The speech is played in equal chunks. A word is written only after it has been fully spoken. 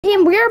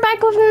And we are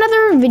back with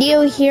another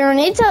video here, and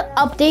it's an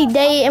update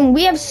day, and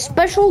we have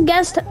special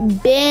guest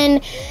Ben.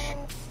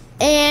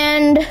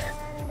 And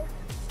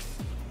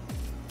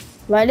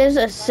why does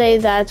it say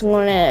that's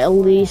going to at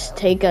least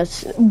take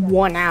us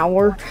 1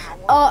 hour?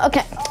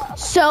 Okay,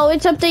 so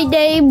it's update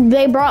day.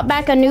 They brought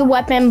back a new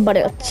weapon, but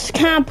it's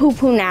kind of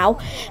poo-poo now.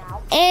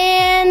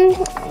 And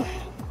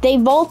they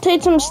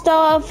vaulted some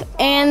stuff,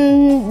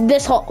 and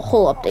this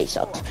whole update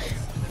sucks.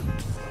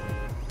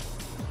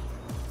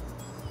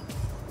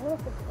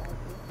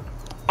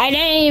 I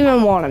didn't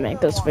even want to make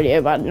this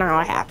video, but now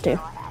I have to.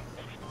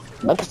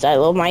 Because I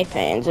love my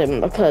fans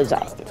and because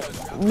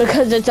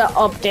it's an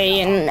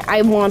update and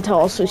I want to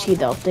also see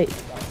the update.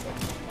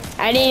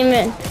 I didn't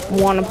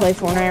even want to play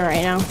Fortnite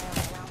right now.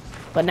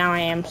 But now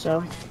I am,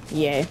 so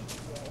yay.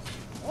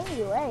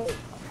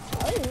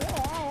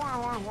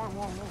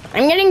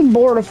 I'm getting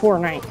bored of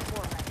Fortnite.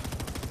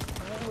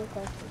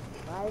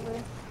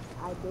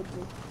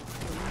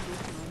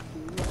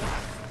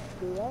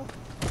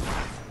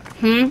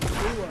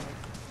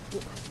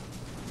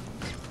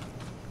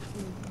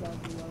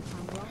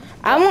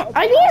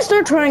 I need to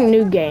start trying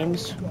new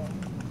games.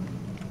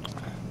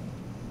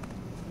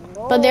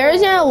 But there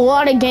isn't a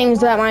lot of games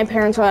that my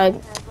parents are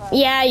like,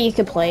 yeah, you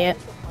could play it.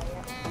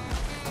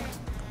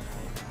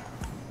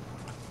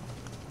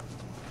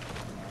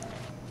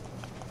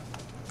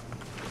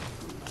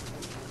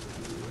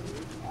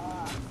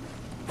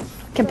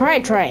 Could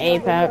probably try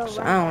Apex.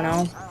 I don't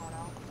know.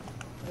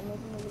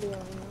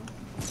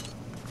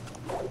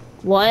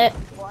 What?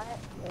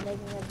 You're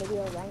making a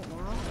video right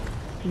now?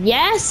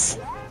 Yes.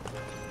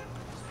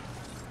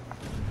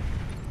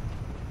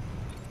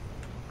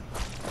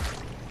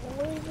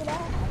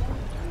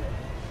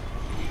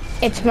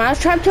 It's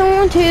Mousetrap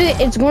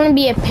 212. It's going to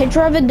be a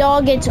picture of a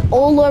dog. It's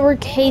all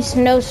lowercase,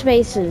 no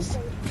spaces.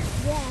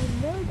 Yeah, I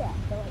know that.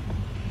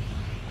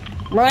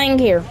 But Right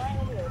here.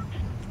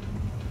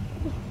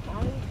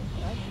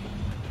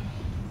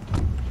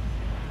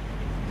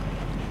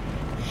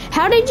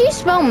 How did you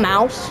spell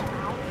mouse?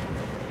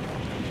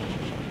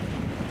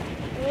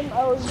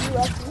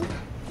 M-O-U-S-E.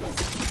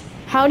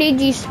 How did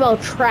you spell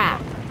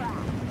trap?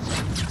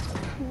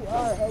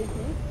 T-R-A-P.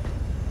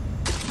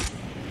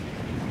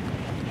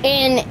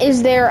 And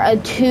is there a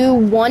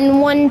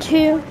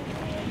 2112?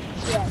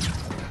 Yes.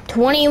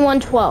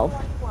 2112.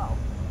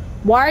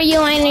 Why are you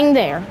landing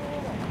there?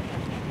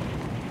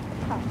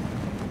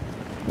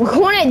 We're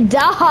gonna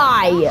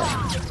die.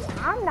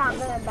 I'm not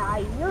gonna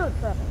die. You're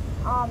tripping.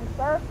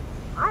 Sir,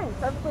 I'm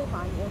perfectly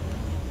fine here.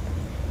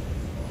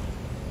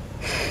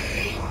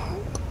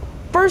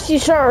 First you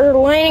started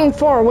landing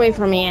far away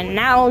from me, and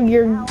now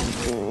you're...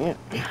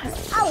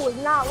 I was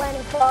not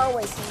landing far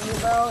away from you,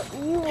 bro.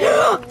 You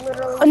were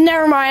literally...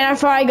 Never mind, I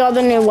thought I got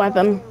the new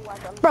weapon.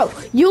 Bro,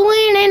 you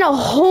land in a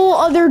whole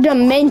other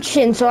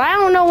dimension, so I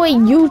don't know what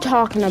you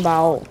talking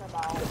about.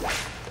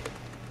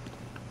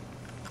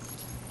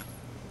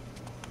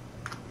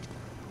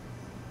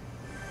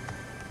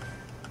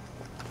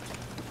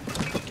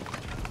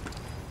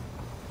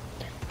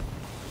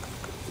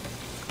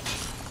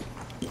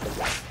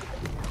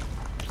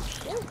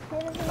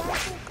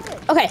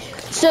 Okay,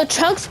 so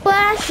Chug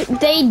Splash,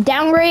 they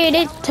downgraded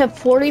it to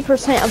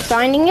 40% of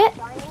finding it.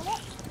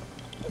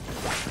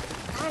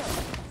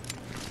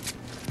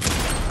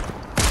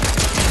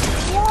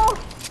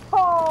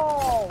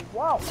 Whoa!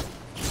 Whoa!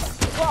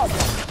 Whoa!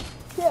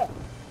 Shit!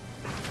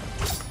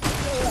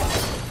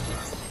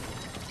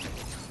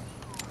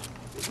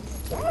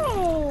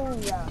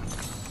 Dang!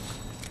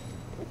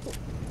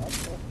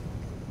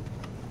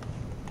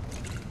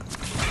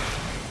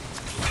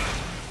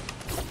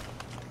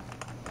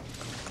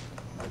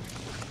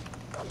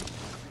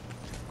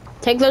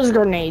 Take those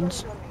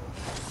grenades.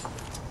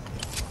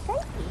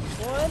 Thank you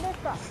for the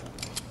trust.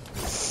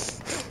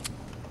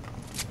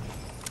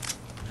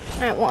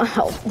 I want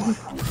help.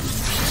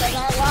 Because I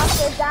lost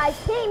this guy's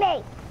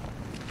teammate.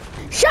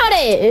 Shut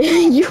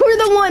it! You were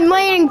the one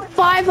landing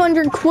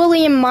 500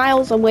 quillion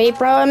miles away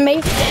from me.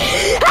 He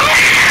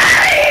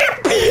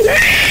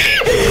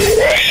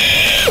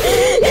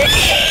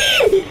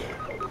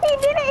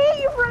didn't hit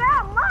you for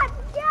that much.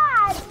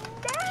 God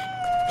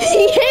dang!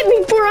 He hit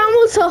me for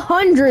almost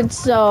 100,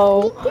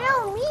 so... He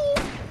killed me,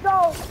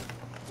 so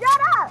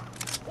shut up!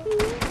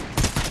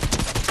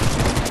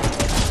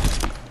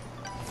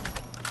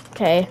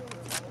 Okay.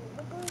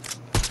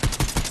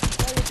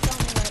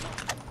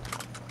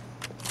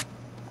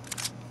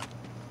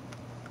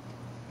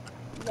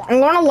 I'm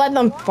gonna let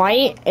them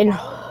fight, and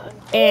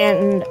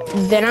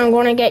then I'm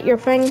gonna get your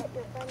thing.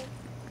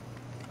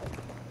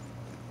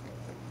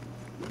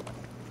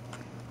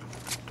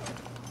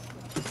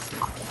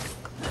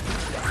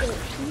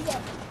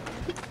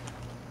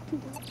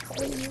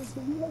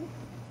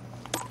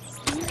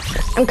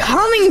 I'm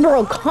coming,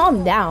 bro.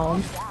 Calm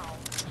down.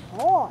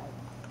 Oh,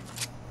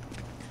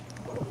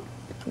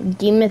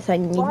 Demus, I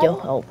need your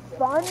help.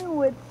 fun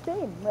with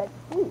sin. Let's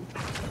see. Let's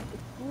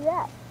see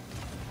that.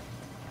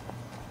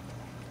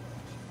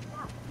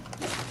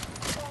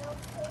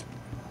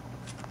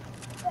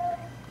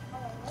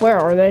 Where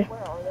are they?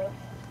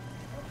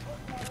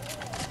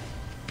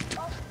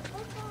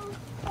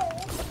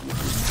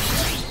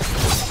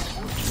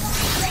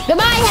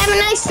 Goodbye, have a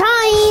nice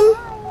time.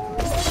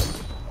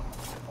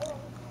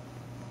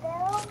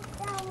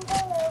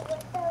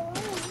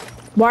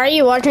 Why are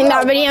you watching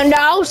that video?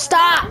 No,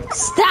 stop!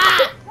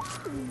 Stop!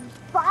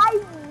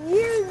 5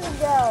 years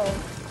ago.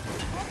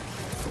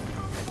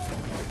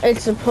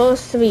 It's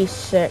supposed to be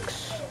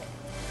 6.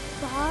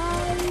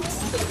 5,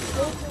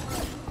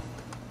 6.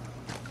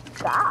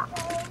 Stop.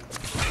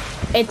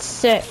 It's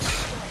 6.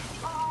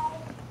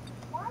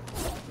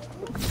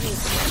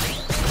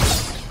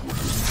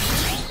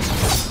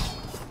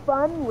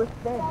 Fun with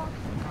them.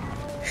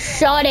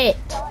 Shut it.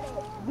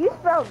 You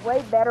spelled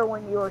way better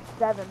when you were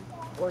 7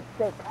 or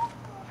 6.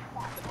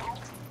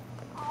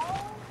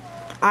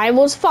 I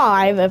was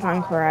 5, if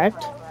I'm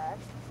correct.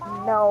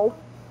 No.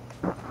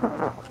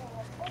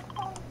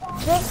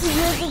 6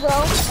 years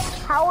ago.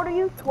 How old are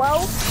you?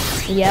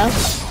 12?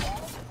 Yes.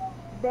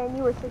 Then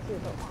you were 6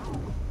 years old.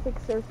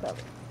 6 or 7.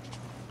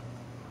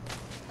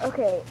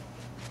 Okay.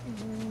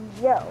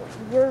 Yo,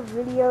 your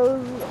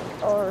videos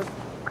are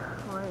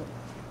cringe.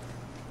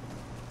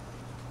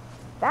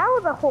 That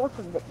was a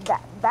wholesome.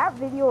 That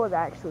video was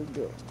actually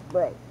good,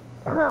 but.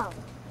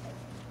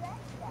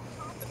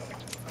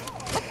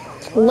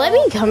 Let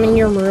me come in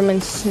your room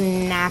and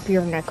snap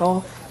your neck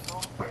off.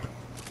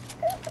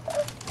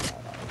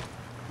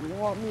 You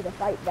want me to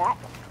fight back?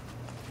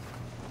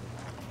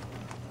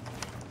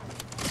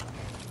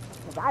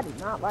 Because I do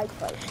not like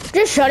fighting.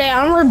 Just shut it.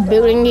 I'm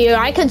rebooting you.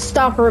 I could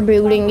stop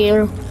rebooting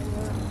you.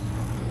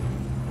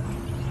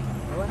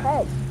 Go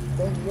ahead.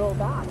 Then you'll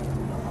die.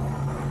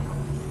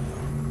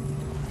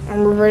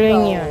 I'm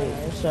rebooting you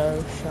anyway,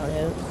 so shut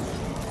it.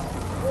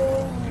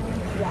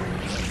 Yeah.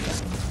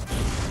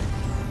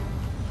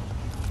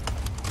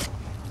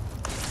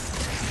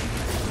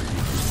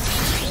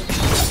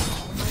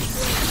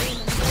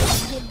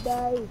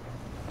 Day.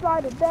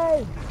 Try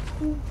today.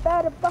 You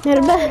better fuck I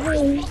don't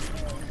actually.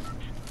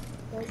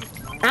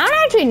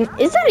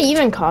 Is that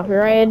even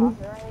copyrighted?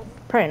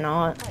 Probably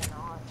not.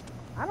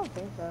 I don't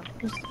think so.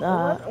 What's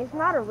that? It's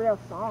not a real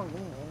song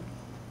anyway.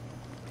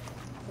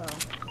 So.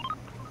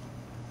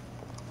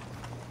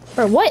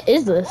 Bro, what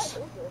is this?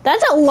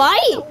 That's a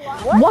light.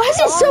 Why is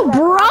it so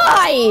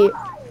bright?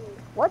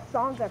 What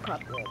songs are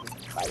copyrighted?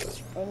 Like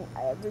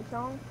every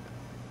song?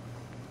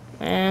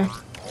 Eh.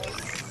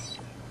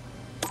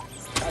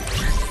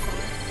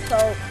 So,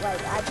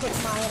 like, I put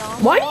mine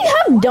on. Why do you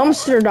have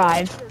dumpster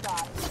dive?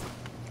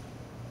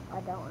 I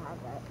don't have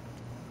that.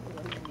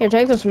 Here,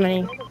 take this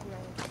mini. I gotta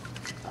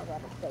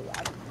say,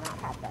 I do not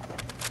have that.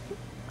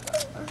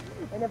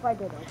 And if I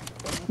didn't,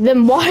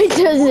 Then why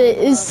does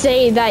it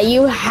say that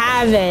you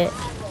have it?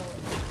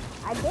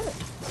 I didn't.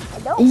 I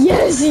don't.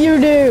 Yes,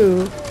 you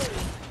do.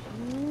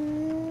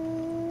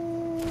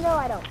 No,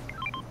 I don't.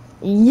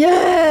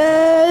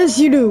 Yes,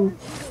 you do.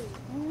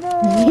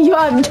 No. You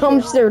have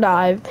dumpster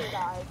dive.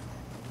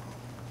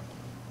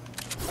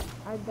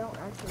 I don't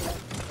actually.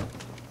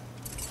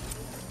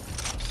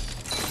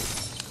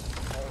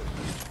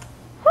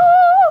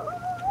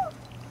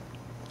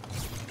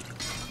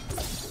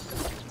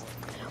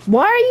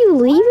 Why are you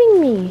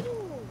leaving me?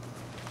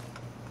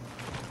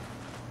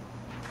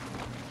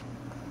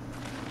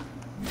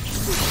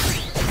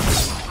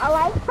 I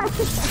like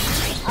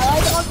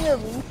all your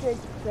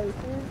research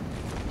spaces.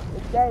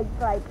 It says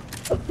like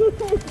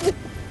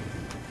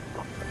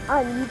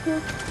on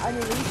YouTube on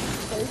your research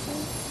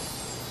spaces.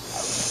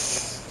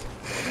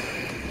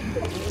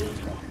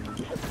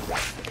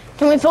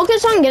 Can we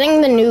focus on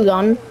getting the new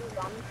gun?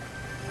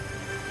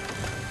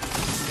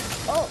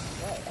 Oh,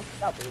 right, that's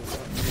not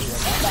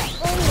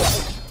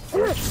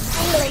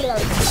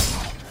anyway,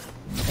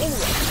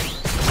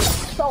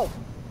 so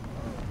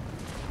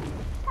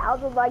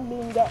how's it like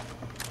being gay?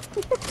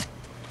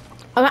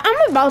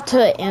 I'm about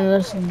to end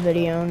this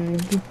video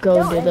and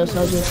go do this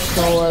as a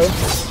solo.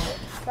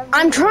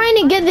 I'm trying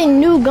to get the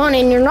new gun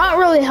and you're not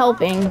really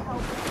helping.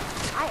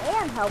 I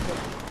am helping.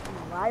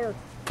 You liar.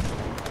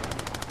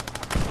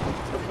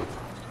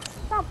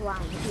 Stop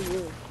lying to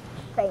you,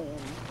 fans.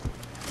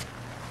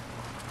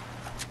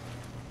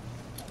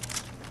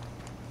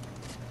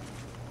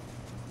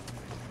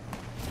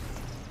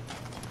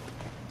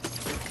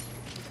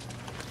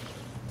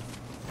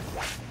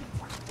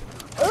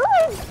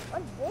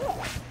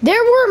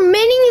 There were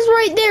minis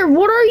right there.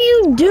 What are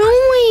you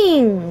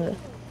doing?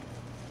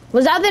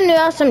 Was that the new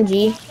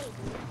SMG?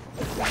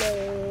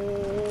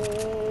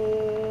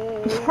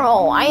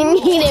 Oh, I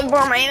need it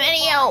for my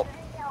video.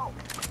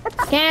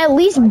 Can I at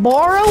least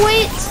borrow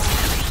it?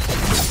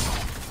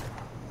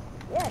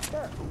 Yeah,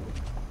 sure.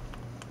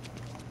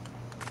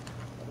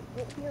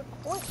 Get here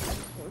quick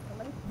before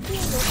somebody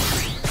steals it.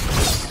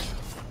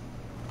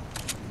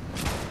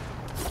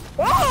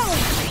 Dang!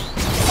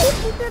 Take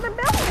me through the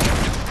building!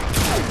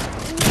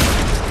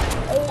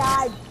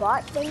 AI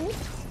bot thingy?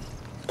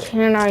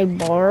 Can I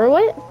borrow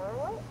it?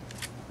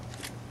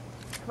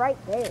 It's right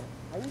there.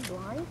 Are you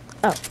blind?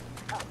 Oh,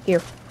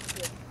 here.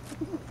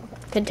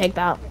 Could take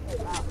that.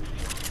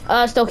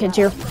 Still kids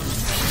here.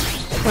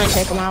 I'm gonna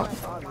take them out.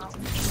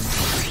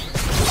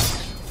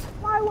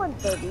 Why wouldn't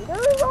there be?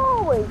 There's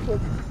always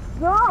kids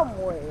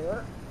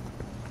somewhere.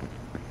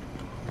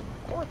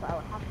 course I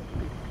would have to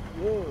shoot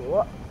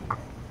you.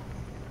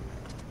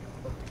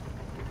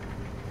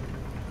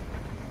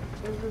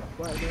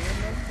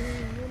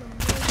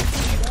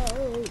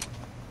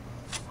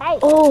 Hey!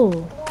 Oh!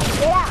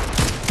 Get out!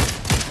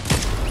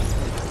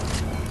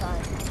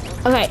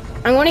 Okay,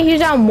 I'm gonna use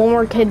that on one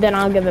more kid, then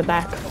I'll give it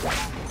back.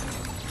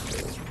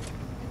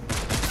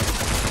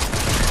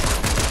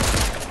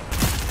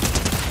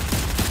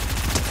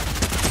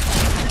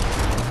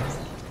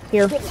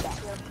 Here. There's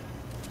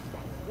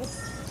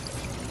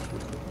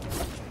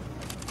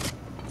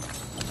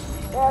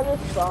a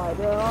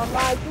spider on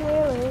my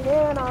ceiling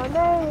and I'm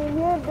naming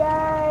him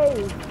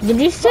Dave.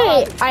 Did you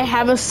say I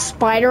have a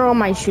spider on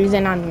my shoes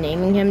and I'm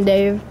naming him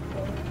Dave?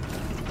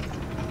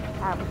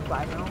 I have a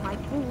spider on my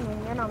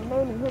ceiling and I'm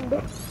naming him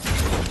Dave.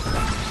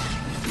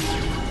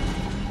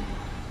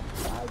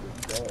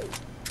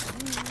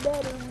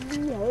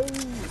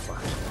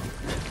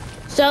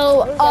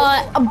 So,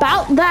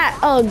 about that,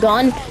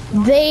 gun,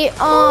 they,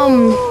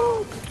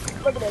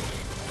 Look at this.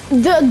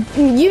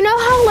 you know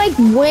how, like,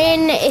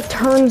 when it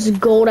turns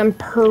gold and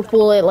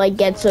purple, it, like,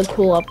 gets a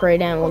cool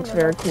upgrade and it looks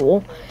very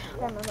cool?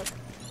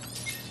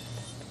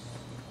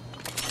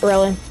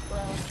 Really?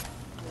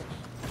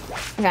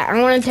 Okay,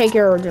 I'm gonna take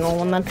your original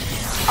one then.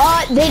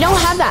 They don't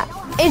have that.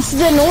 It's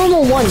the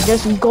normal one,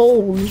 just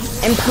gold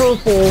and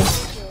purple.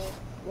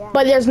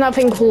 But there's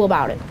nothing cool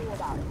about it.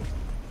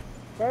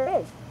 There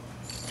is.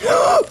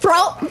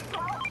 Bro!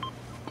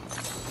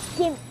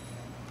 Give,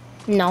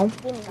 No.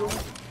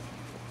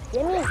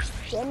 gimme.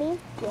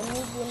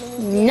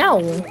 No.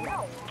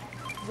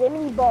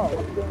 Gimme the ball.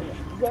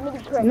 Gimme the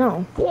credit.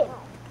 No.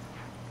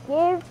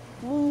 Give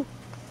me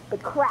the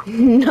crap.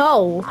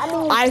 No.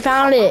 I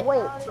found it.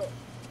 Wait.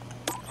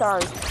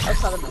 Sorry. I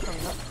thought about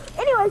something else.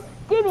 Anyways,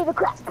 give me the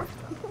crap.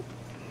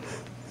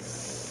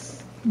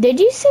 Did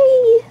you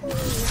say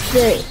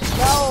the...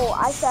 No,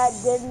 I said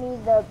give me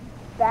the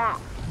bat.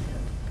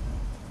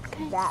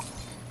 Okay. Bat.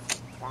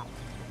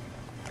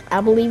 I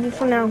believe you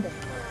for now.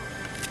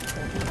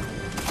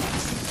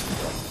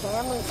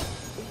 Family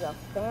is a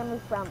family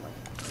friendly.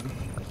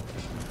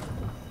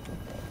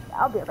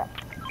 I'll be right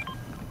back.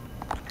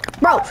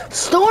 Bro,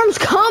 storm's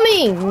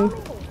coming!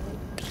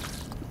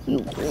 You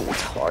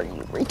retard,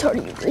 you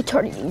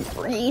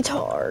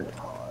retard.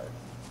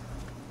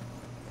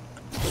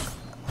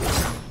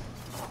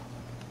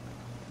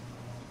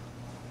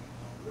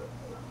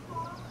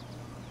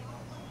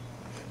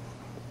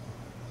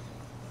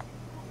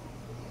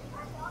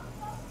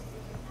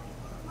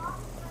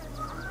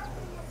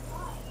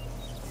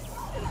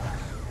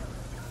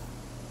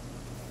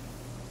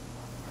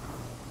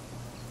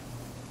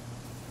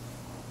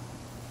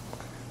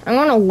 I'm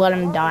gonna let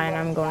him die and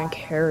I'm gonna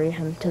carry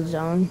him to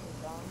zone.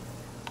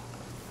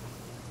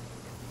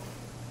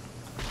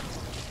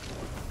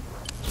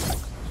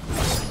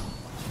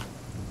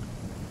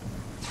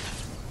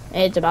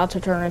 It's about to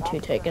turn a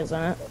 2-tick,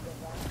 isn't it?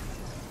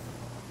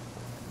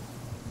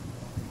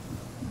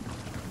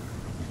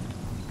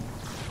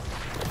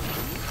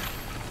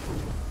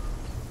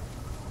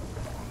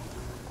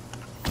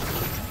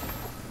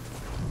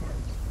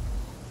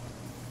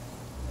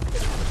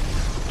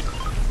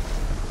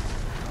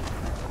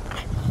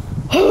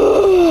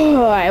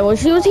 I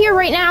wish he was here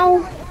right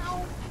now.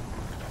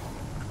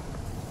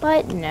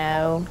 But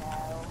no.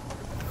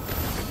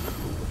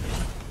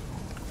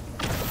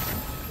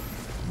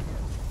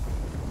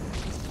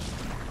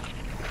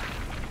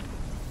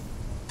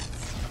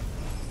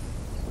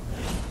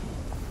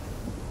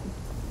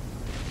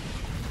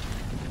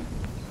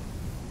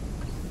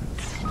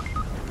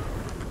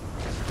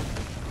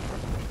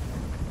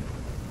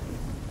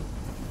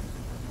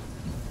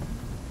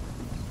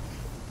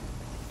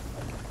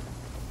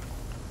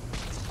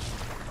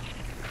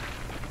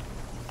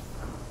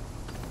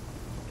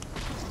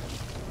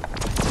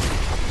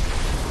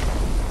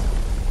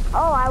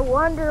 Oh, I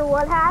wonder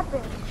what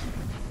happened.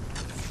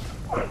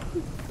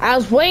 I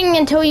was waiting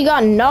until you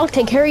got knocked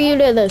to carry you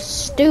to the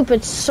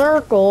stupid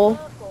circle.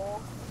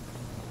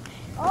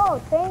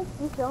 Oh, thank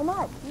you so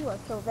much. You are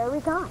so very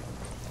kind.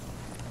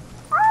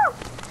 Ah!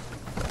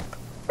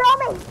 Stop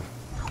me!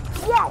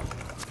 Yes!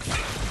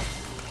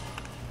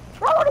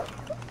 Oh!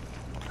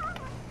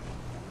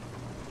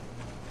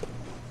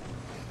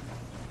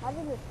 How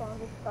did this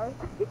sound start?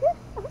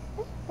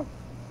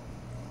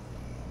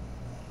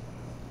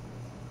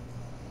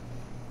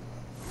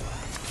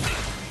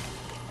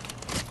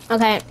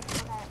 Okay.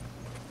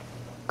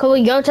 Could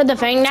we go to the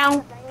thing now?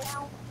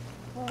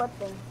 What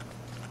thing?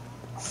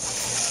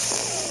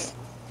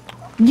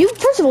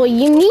 First of all,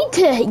 you need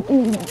to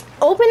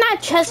open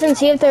that chest and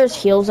see if there's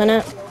heals in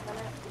it.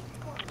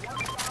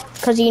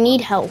 Cause you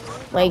need help,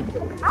 like,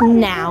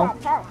 now.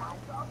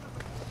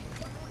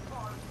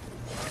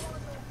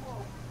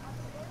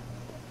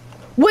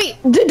 Wait,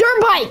 the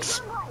dirt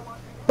bikes!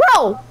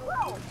 Bro!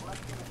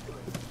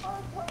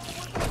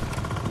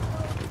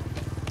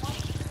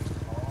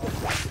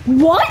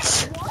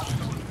 What?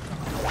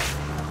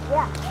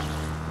 Yeah.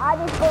 I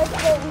just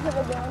glitched it into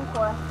the game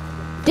for us.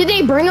 Did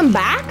they bring them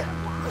back?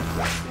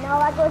 No,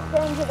 I glitched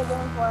it into the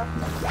game for us.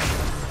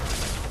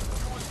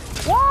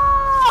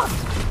 Yeah!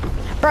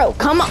 Bro,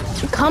 come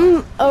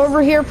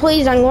over here,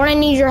 please. I'm gonna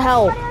need your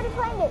help.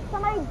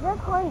 Somebody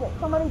already claimed it.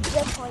 Somebody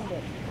just claimed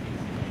it.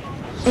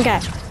 Okay.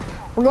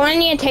 We're going to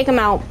need to take them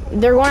out.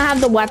 They're going to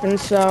have the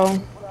weapons, so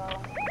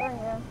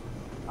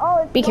Oh,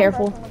 it's be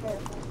careful.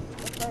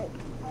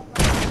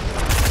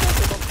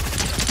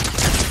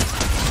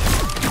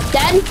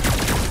 Dead?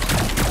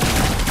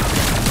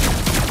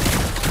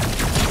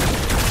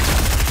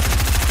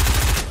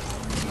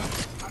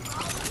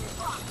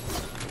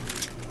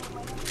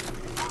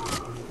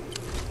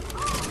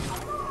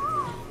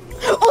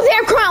 Oh, they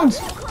have crowns!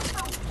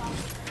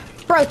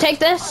 Bro, take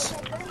this.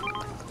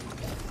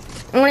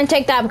 I'm gonna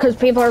take that because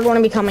people are going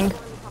to be coming.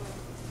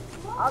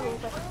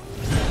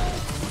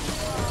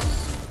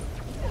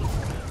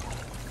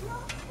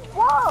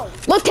 Whoa!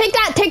 Look, take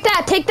that, take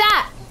that, take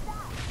that!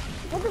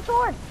 With the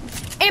sword!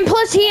 And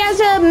plus he has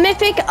a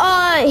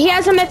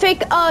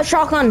mythic,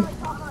 shotgun. Go,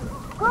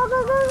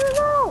 go, go, go,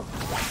 go!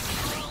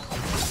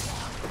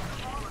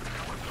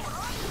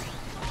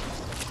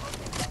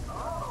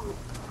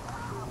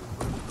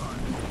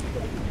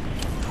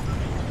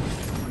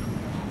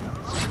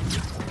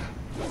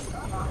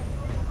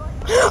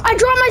 I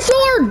dropped my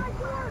sword!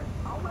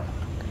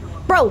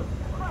 Bro,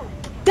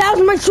 that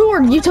was my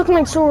sword. You took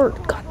my sword.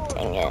 God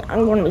dang it.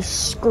 I'm gonna be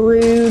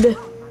screwed.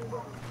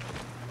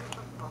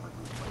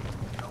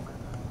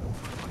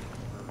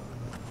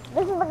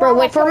 Bro,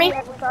 wait for me.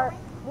 These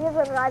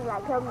are the guys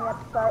that killed me at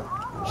the start.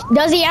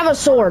 Does he have a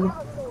sword?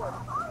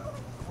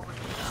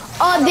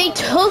 They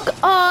took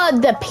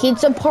the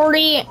pizza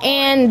party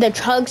and the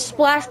chug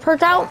splash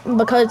perk out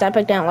because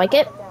Epic didn't like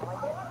it.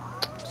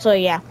 So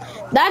yeah,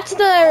 that's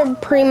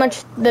pretty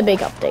much the big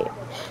update.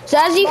 So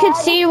as you can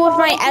see with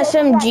my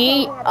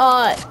SMG,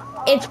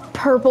 it's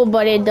purple,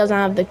 but it doesn't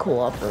have the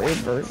cool upgrade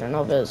version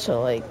of it.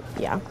 So like,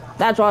 yeah,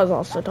 that's what I was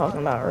also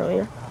talking about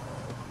earlier.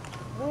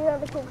 These are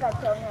the kids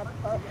that killed me at the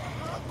start.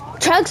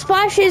 Chug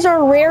splashes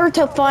are rare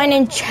to find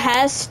in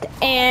chest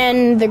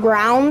and the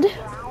ground.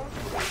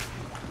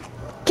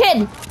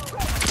 Kid!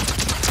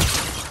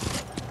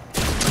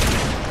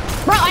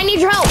 Bro, I need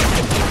your help!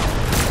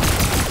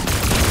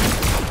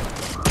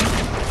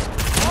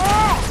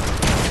 Yeah!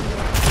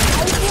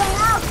 How you feeling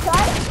now,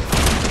 son?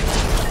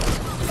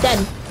 Dead.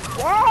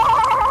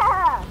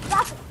 Yeah!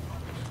 Stop it.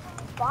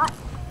 Spot.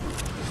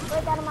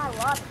 Break out of my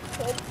luck,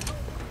 kid.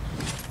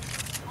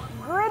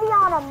 Gritty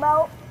on him,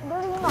 bro. Do the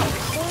emote.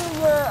 Do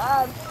your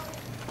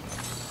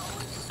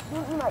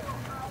emote.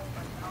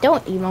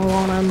 Don't emo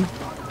on him.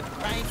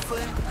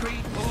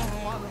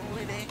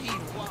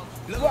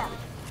 Yeah.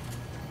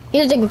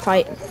 He's taking a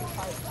fight.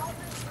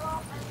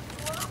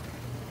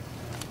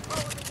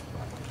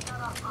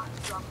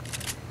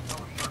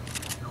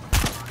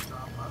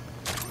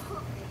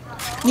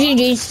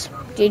 GG's.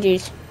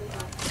 GG's.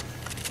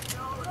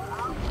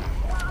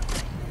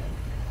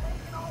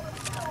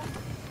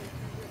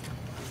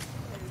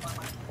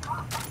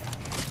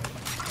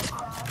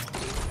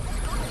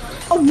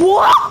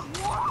 What?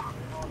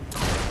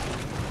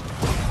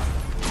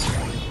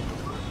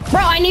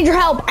 Bro, I need your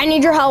help. I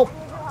need your help.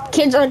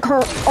 Kids are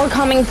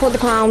coming for the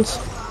clowns.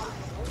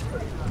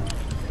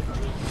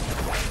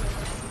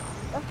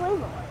 Let's leave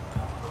him.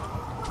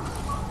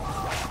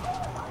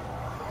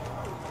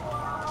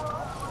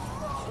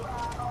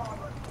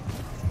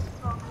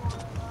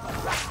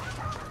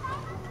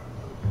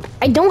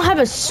 I don't have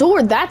a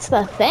sword. That's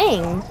the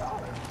thing.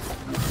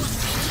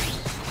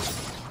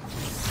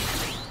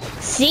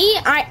 See,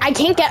 I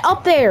can't get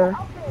up there.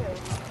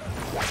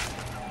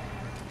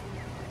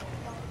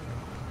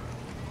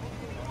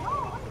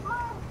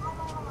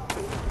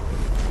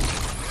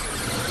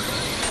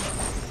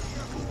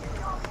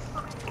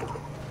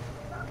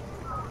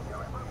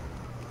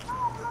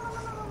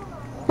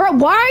 Bro,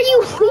 why are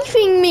you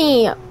leaving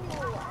me?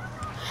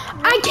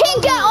 I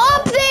can't get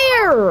up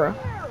there.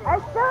 I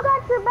still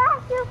got your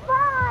back. You're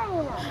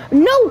fine.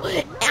 No,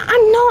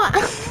 I'm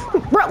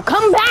not. Bro,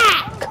 come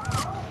back.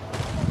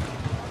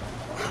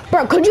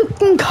 Bro, could you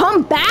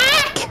come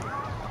back?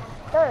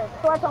 There,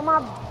 sweat on my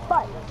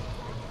butt.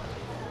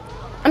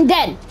 I'm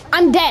dead.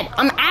 I'm dead.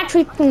 I'm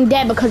actually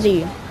dead because of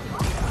you.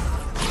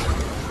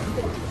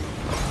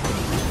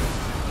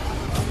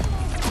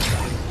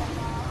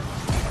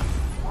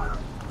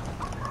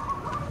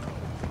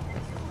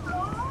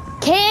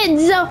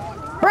 Kids,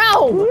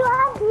 bro. Do you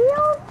have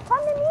heals?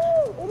 Come to me,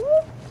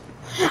 idiot.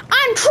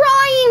 I'm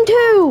trying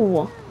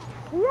to.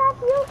 Do you have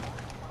heals?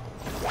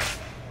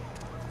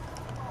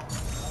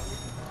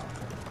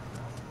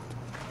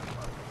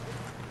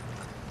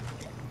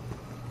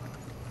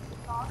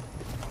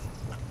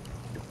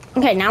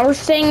 Okay, now we're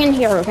staying in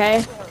here,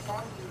 okay?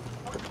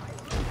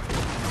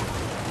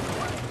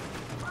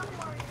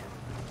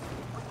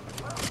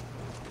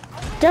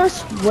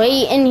 Just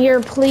wait in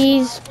here,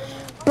 please.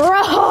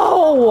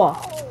 Bro!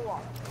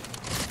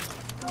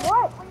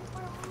 What?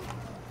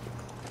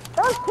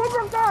 Those kids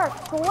up there are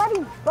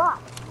sweaty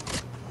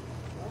bucks.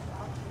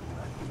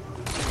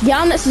 Get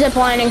on this zip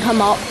line and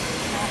come up.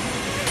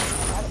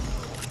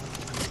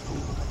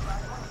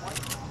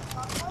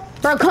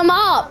 Bro, come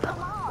up!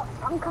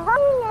 I'm I'm coming.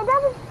 It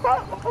doesn't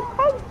take. It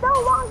takes so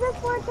long just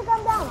for it to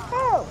come down.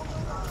 Chill.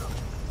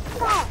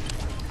 God.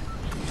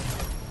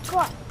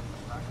 What?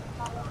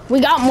 We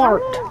got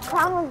marked.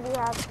 How many crown do you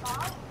have?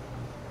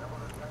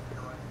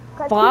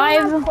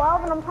 5.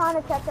 12, and I'm trying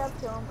to catch up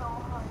to him.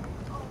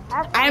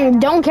 I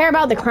don't care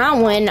about the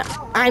crown win.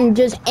 I'm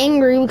just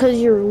angry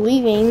because you're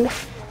leaving.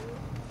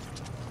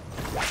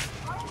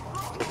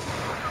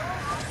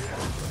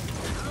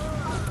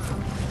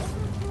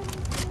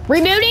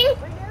 Rebooting?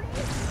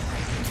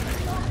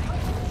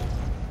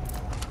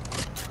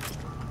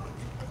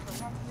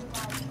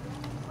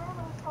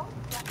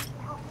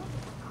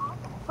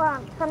 Hold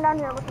on, come down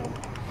here with me.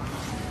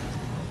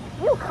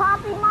 You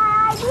copied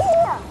my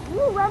idea!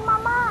 You read my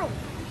mind!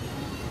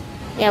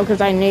 Yeah,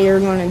 because I knew you were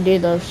going to do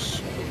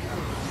this.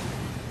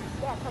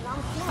 Yeah, because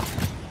I'm smart.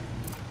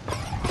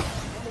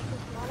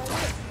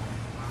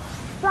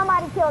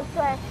 Somebody killed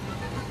Trey.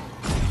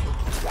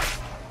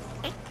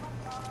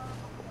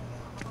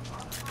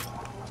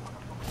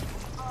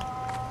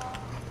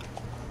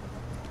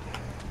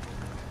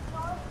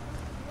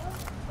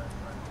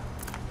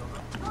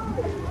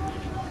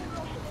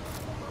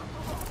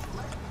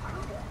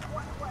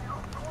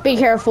 Be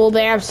careful,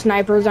 they have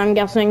snipers, I'm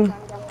guessing.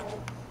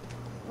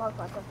 Most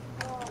likely.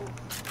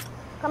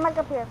 Come back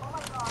up here.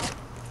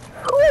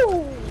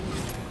 Ooh.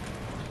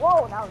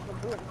 Whoa, that was a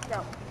good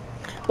jump.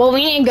 Well,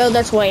 we need to go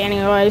this way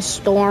anyways,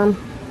 Storm.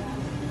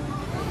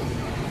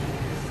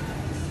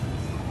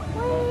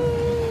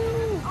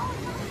 Whee!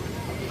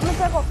 In a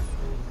circle.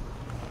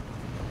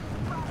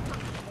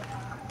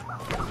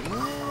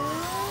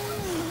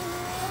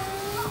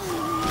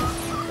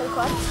 Good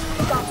clutch.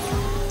 Jump.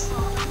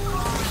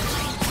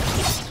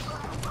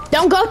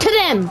 Don't go to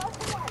them!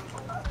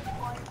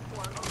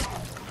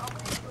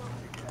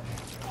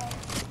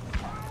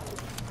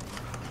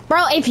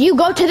 Bro, if you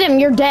go to them,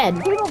 you're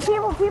dead.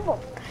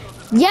 People.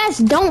 Yes,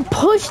 don't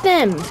push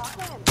them. For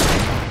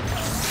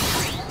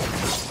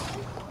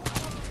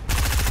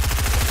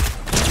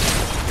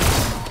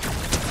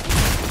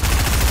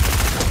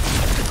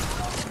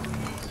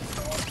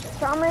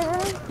some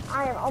reason,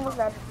 I am almost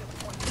dead.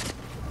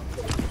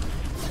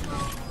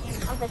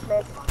 I'm fish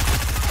bait.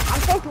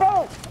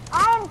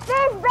 I am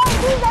fish bait!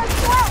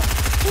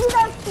 These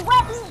are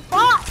sweating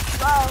bots,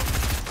 bro.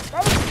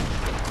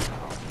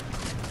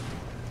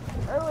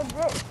 They're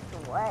legit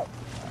sweat,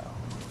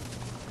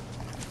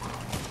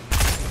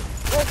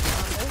 bro.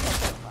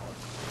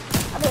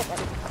 I'll be right back.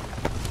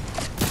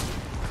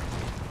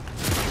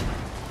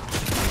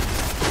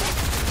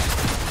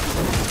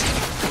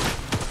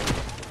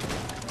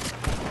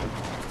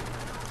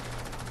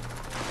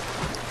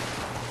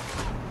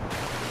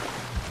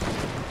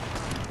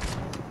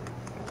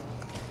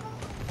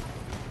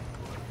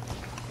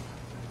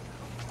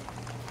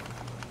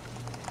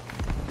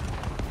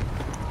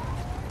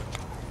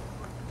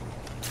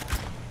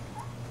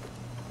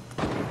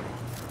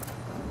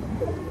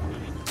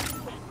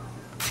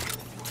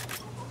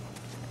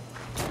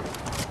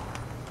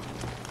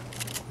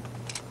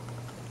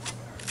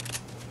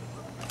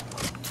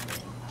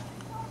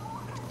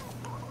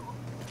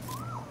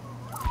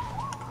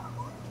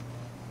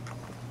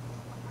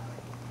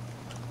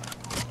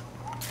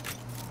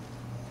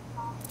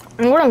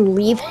 I'm gonna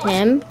leave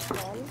him.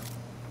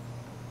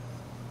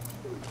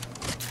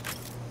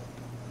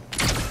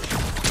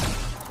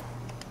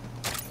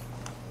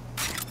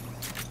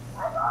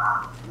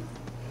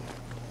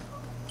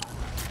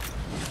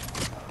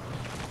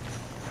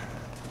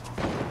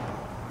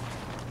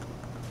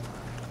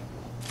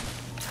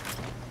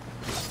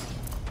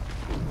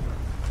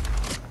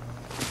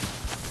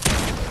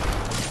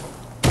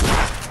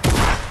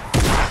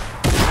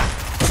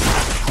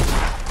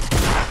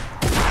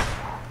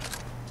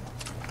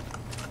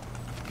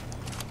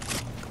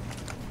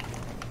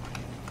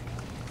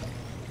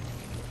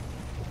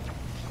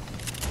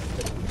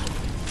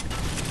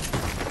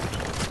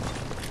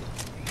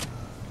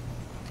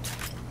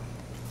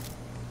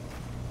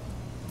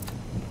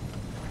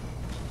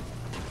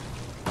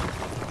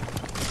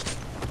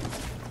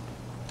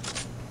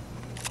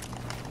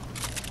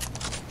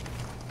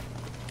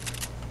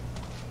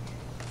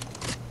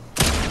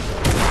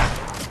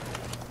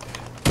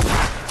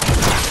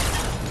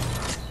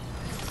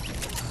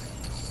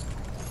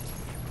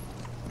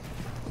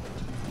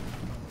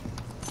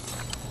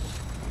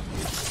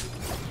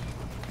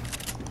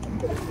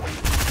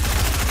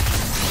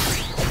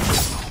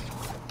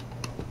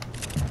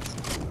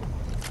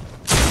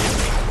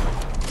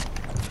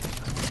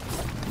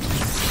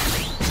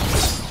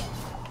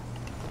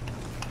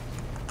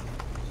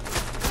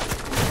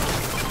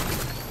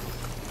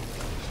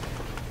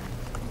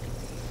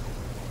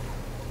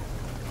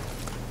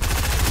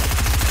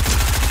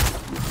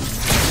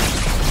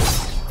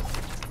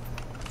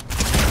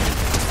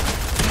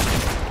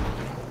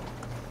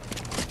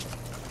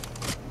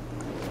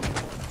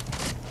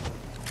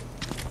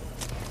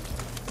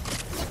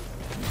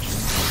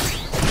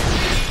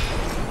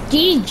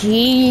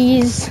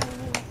 GG's.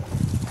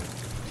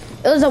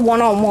 It was a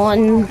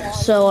one-on-one,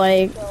 so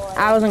like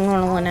I wasn't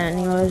gonna win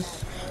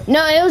anyways.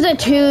 No, it was a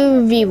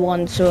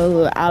 2v1,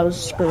 so I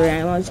was screwed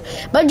anyways.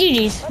 But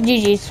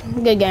GG's,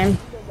 good game.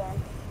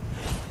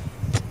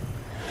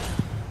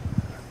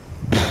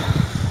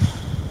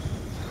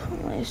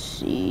 Let's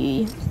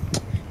see.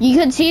 You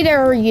could see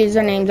their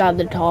usernames at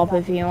the top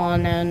if you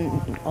want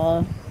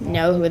to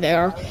know who they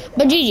are.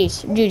 But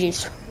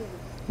GG's.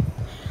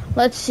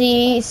 Let's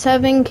see,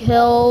 7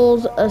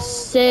 kills,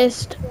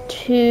 assist,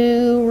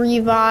 2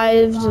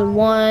 revives,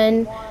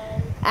 1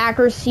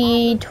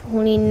 accuracy,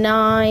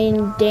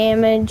 29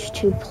 damage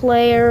to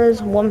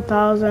players,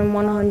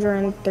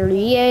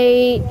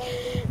 1,138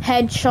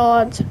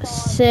 headshots,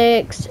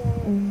 6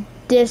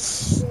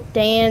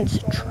 distance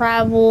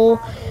travel,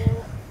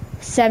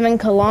 7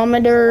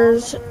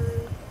 kilometers,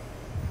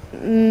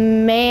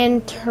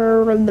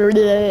 Manter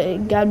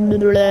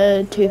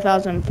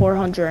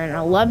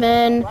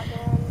 2,411.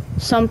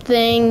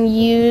 Something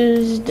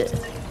used, you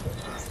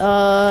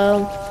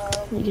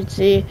can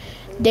see,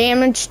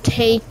 damage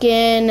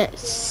taken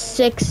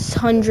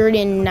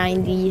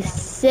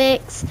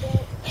 696,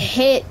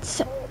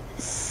 hits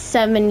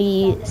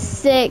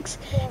 76,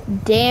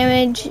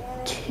 damage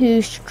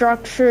to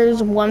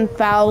structures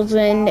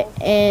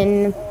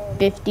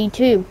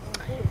 1,052.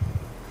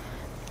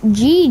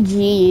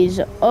 GG's,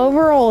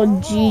 overall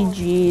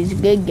GG's,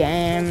 good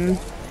game.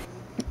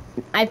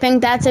 I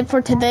think that's it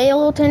for today,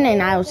 Littleton,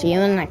 and I will see you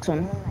in the next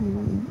one.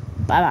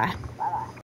 Bye-bye.